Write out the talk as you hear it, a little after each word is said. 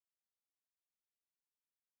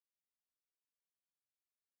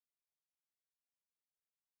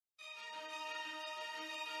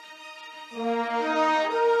The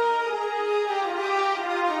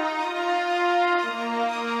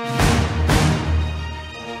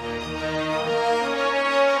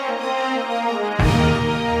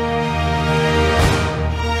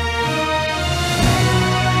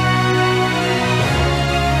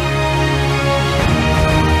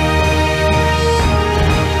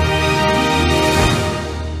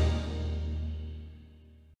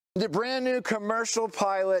brand new commercial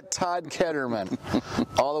pilot, Todd Ketterman,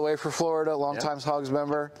 all the way from Florida, longtime Hogs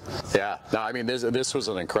member. Yeah, no, I mean, this was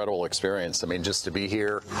an incredible experience. I mean, just to be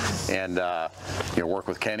here and work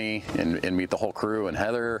with Kenny and meet the whole crew and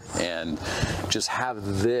Heather, and just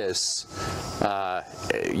have this,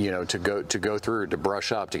 to go through, to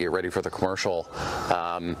brush up, to get ready for the commercial.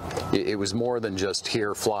 It was more than just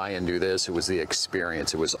here, fly and do this. It was the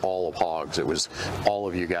experience. It was all of Hogs. It was all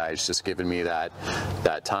of you guys just giving me that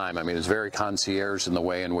time. I mean, it was very concierge in the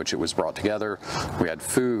way in which it was brought together. We had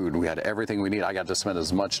food, we had everything we need. I got to spend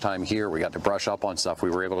as much time here. We got to brush up on stuff. We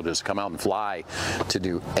were able to just come out and fly to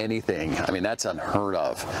do anything. I mean, that's unheard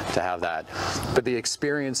of to have that. But the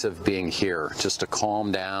experience of being here, just to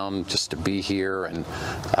calm down, just to be here, and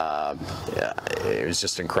it was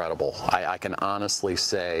just incredible. I can honestly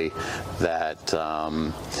say that,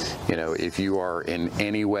 if you are in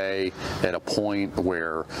any way at a point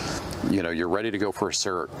where, you're ready to go for a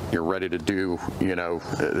cert, you're ready to do,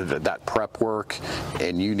 that prep work,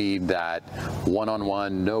 and you need that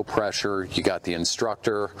one-on-one, no pressure. You got the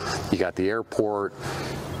instructor, you got the airport,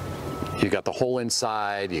 you got the whole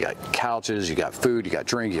inside, you got couches, you got food, you got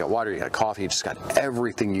drink, you got water, you got coffee, you just got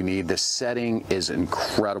everything you need. The setting is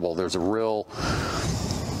incredible. There's a real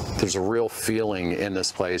feeling in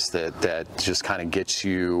this place that just kind of gets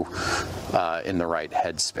you in the right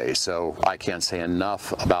headspace. So I can't say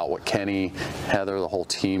enough about what Kenny, Heather, the whole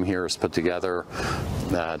team here has put together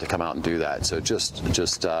to come out and do that. So just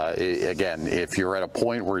again, if you're at a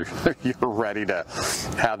point where you're ready to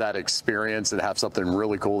have that experience and have something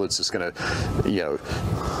really cool that's just going to,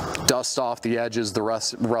 dust off the edges, the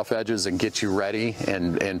rough edges, and get you ready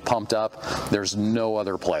and pumped up, there's no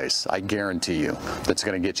other place, I guarantee you, that's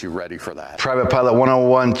going to get you ready for that. Private Pilot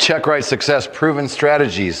 101, Checkride Success Proven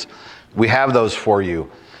Strategies. We have those for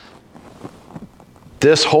you.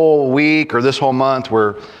 This whole week or this whole month,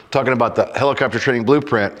 we're talking about the helicopter training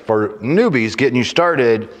blueprint for newbies, getting you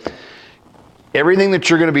started. Everything that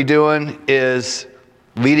you're going to be doing is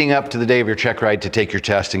leading up to the day of your check ride to take your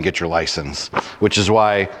test and get your license, which is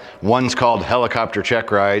why one's called Helicopter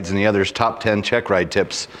Check Rides and the other's Top 10 Check Ride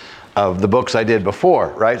Tips of the books I did before,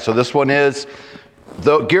 right? So this one is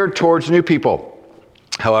geared towards new people.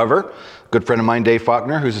 However, a good friend of mine, Dave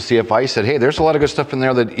Faulkner, who's a CFI, said, hey, there's a lot of good stuff in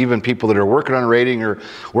there that even people that are working on rating or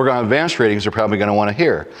working on advanced ratings are probably going to want to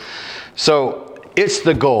hear. So it's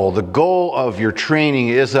the goal. The goal of your training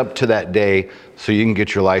is up to that day so you can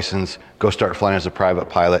get your license, go start flying as a private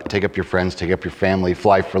pilot, take up your friends, take up your family,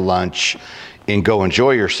 fly for lunch, and go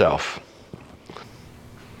enjoy yourself.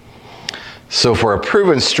 So for a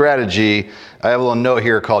proven strategy, I have a little note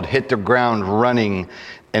here called hit the ground running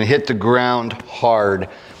and hit the ground hard.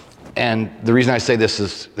 And the reason I say this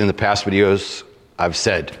is in the past videos I've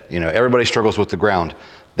said, everybody struggles with the ground.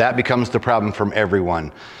 That becomes the problem from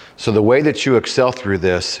everyone. So the way that you excel through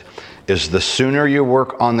this is the sooner you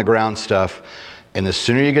work on the ground stuff and the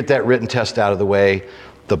sooner you get that written test out of the way,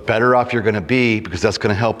 the better off you're going to be, because that's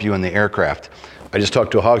going to help you in the aircraft. I just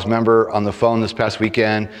talked to a Hogs member on the phone this past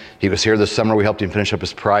weekend. He was here this summer. We helped him finish up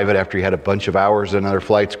his private after he had a bunch of hours at another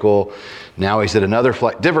flight school. Now he's at another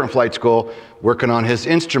different flight school working on his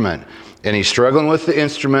instrument. And he's struggling with the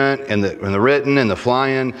instrument and the written and the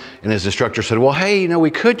flying. And his instructor said, well, hey,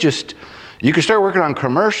 you could start working on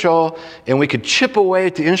commercial and we could chip away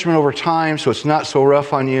at the instrument over time so it's not so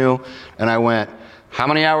rough on you. And I went, how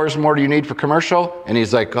many hours more do you need for commercial? And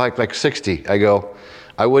he's like 60. I go,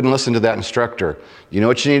 I wouldn't listen to that instructor. You know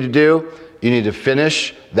what you need to do? You need to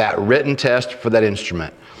finish that written test for that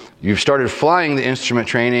instrument. You've started flying the instrument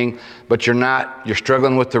training, but you're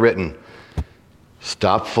struggling with the written.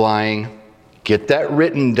 Stop flying, get that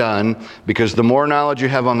written done, because the more knowledge you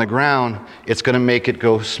have on the ground, it's going to make it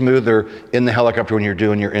go smoother in the helicopter when you're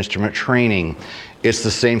doing your instrument training. It's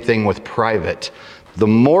the same thing with private. The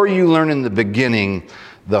more you learn in the beginning,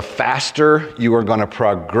 the faster you are going to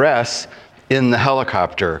progress in the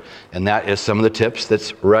helicopter. And that is some of the tips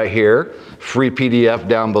that's right here. Free PDF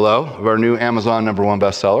down below of our new Amazon #1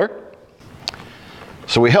 bestseller.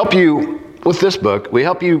 So we help you with this book. We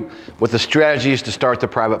help you with the strategies to start the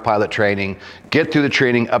private pilot training, get through the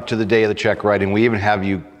training up to the day of the check ride, and we even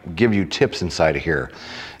give you tips inside of here.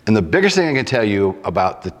 And the biggest thing I can tell you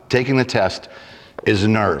about taking the test is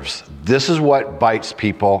nerves. This is what bites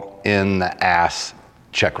people in the ass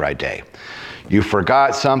Checkride day. You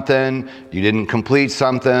forgot something, you didn't complete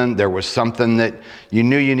something, there was something that you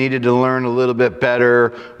knew you needed to learn a little bit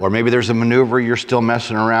better, or maybe there's a maneuver you're still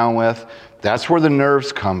messing around with. That's where the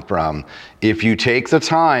nerves come from. If you take the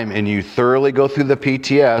time and you thoroughly go through the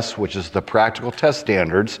PTS, which is the practical test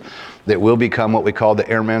standards, that will become what we call the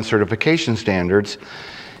Airman Certification Standards,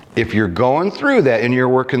 if you're going through that and you're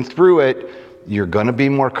working through it, you're going to be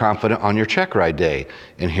more confident on your Checkride day.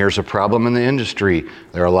 And here's a problem in the industry.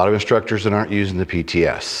 There are a lot of instructors that aren't using the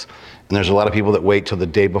PTS. And there's a lot of people that wait till the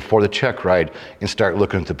day before the Checkride and start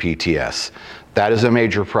looking at the PTS. That is a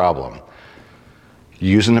major problem.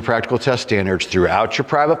 Using the practical test standards throughout your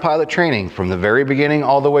private pilot training, from the very beginning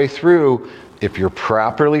all the way through, if you're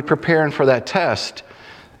properly preparing for that test,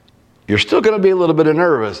 you're still going to be a little bit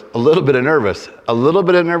nervous. A little bit of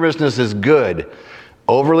nervousness is good.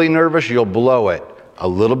 Overly nervous, you'll blow it. A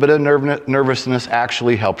little bit of nervousness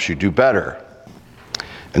actually helps you do better.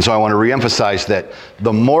 And so I want to reemphasize that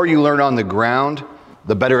the more you learn on the ground,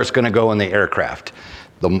 the better it's going to go in the aircraft.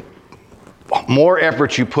 The more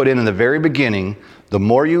effort you put in the very beginning, the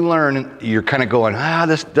more you learn, you're kind of going,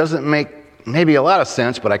 this doesn't make maybe a lot of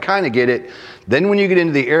sense, but I kind of get it. Then when you get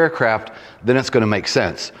into the aircraft, then it's going to make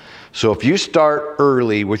sense. So if you start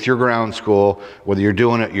early with your ground school, whether you're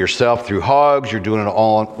doing it yourself through hogs, you're doing it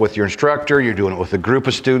all with your instructor, you're doing it with a group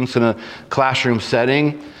of students in a classroom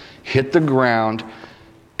setting, hit the ground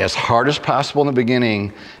as hard as possible in the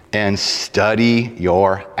beginning and study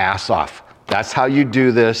your ass off. That's how you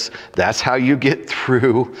do this. That's how you get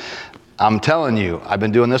through. I'm telling you, I've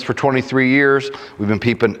been doing this for 23 years. We've been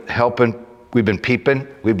helping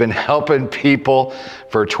people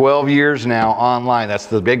for 12 years now online. That's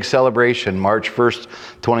the big celebration. March 1st,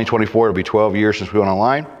 2024, it'll be 12 years since we went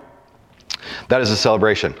online. That is a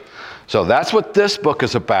celebration. So that's what this book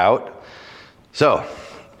is about. So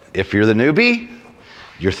if you're the newbie,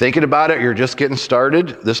 you're thinking about it, you're just getting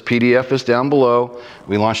started, this PDF is down below.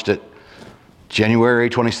 We launched it January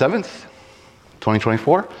 27th,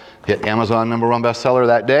 2024. Hit Amazon #1 bestseller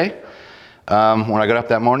that day. When I got up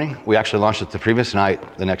that morning, we actually launched it the previous night.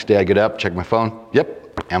 The next day I get up, check my phone.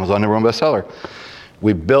 Yep, Amazon #1 bestseller.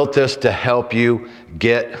 We built this to help you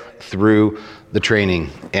get through the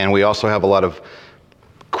training. And we also have a lot of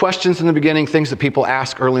questions in the beginning, things that people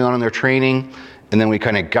ask early on in their training. And then we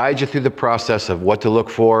kind of guide you through the process of what to look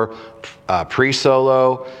for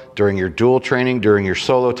pre-solo, during your dual training, during your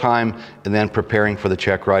solo time, and then preparing for the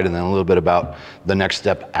Checkride, and then a little bit about the next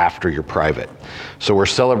step after your private. So we're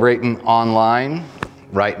celebrating online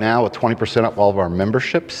right now with 20% off all of our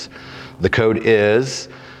memberships. The code is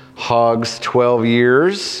HOGS 12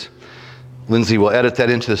 years. Lindsay will edit that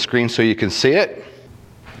into the screen so you can see it.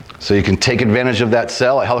 So you can take advantage of that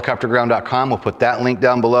sale at helicopterground.com. We'll put that link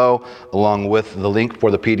down below along with the link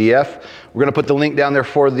for the PDF. We're going to put the link down there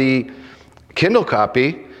for the Kindle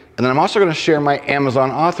copy. And then I'm also going to share my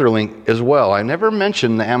Amazon author link as well. I never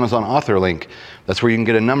mentioned the Amazon author link. That's where you can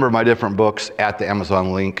get a number of my different books at the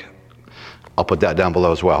Amazon link. I'll put that down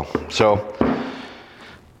below as well. So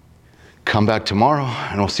come back tomorrow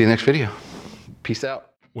and we'll see you next video. Peace out.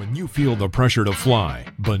 When you feel the pressure to fly,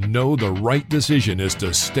 but know the right decision is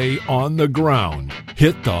to stay on the ground,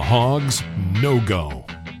 hit the HOGS no-go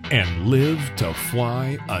and live to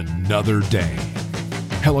fly another day.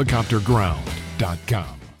 Helicopterground.com.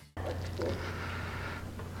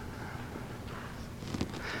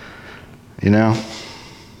 You know,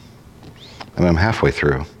 I'm halfway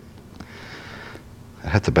through. I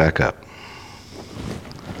have to back up.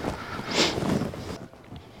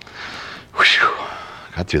 Whew,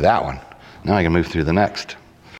 got through that one. Now I can move through the next.